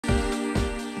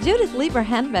Judith Leiber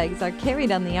handbags are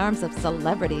carried on the arms of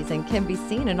celebrities and can be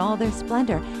seen in all their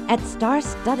splendor at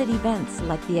star-studded events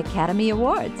like the Academy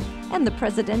Awards and the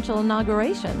presidential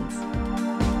inaugurations.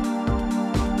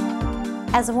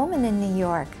 As a woman in New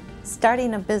York,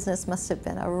 starting a business must have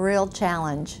been a real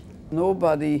challenge.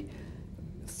 Nobody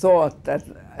thought that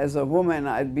as a woman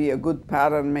I'd be a good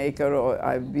pattern maker or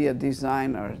I'd be a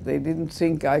designer. They didn't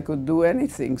think I could do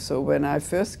anything. So when I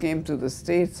first came to the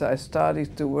States, I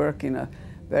started to work in a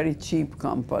very cheap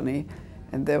company,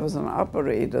 and there was an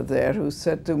operator there who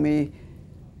said to me,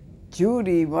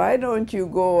 "Judy, why don't you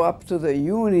go up to the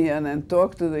union and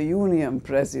talk to the union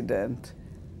president?"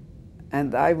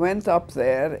 And I went up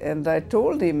there and I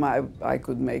told him I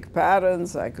could make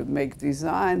patterns, I could make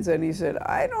designs, and he said,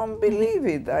 "I don't believe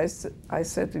it." I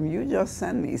said to him, "You just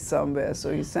send me somewhere." So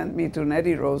he sent me to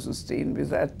Nettie Rosenstein,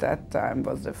 which at that time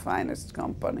was the finest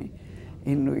company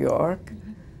in New York.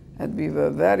 And we were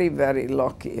very, very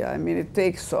lucky. I mean, it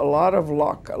takes a lot of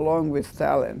luck along with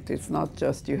talent. It's not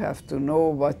just you have to know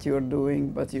what you're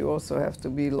doing, but you also have to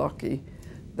be lucky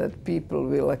that people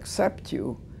will accept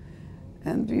you.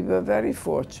 And we were very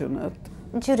fortunate.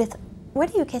 Judith, where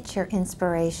do you get your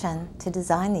inspiration to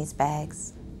design these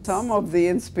bags? Some of the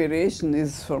inspiration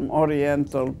is from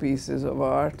Oriental pieces of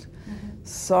art.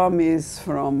 Some is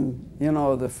from, you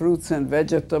know, the fruits and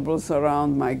vegetables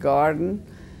around my garden.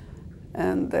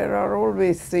 And there are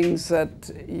always things that,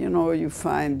 you know, you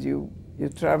find, you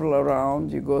travel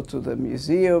around, you go to the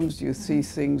museums, you see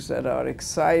things that are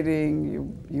exciting,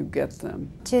 you get them.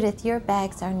 Judith, your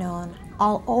bags are known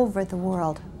all over the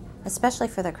world, especially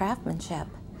for their craftsmanship.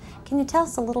 Can you tell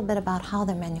us a little bit about how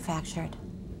they're manufactured?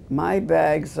 My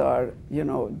bags are, you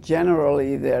know,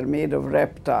 generally they're made of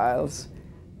reptiles,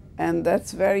 and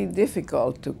that's very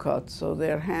difficult to cut, so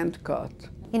they're hand cut.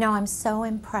 You know, I'm so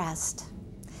impressed.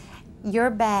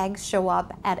 Your bags show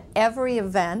up at every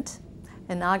event,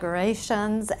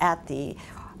 inaugurations, at the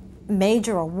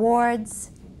major awards.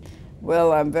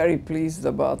 Well, I'm very pleased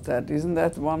about that. Isn't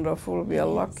that wonderful? We are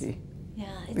lucky. Yeah,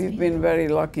 We've been very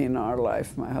lucky in our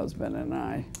life, my husband and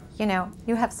I. You know,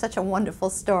 you have such a wonderful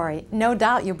story. No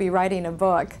doubt you'll be writing a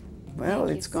book. Well,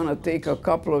 it's going to take a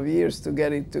couple of years to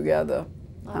get it together.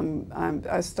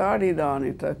 I started on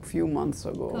it a few months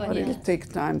ago, but it'll take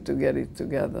time to get it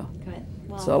together. Good.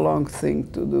 Well, it's a long thing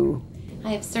to do.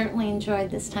 I have certainly enjoyed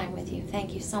this time with you.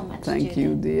 Thank you so much, Thank Judith.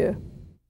 you, dear.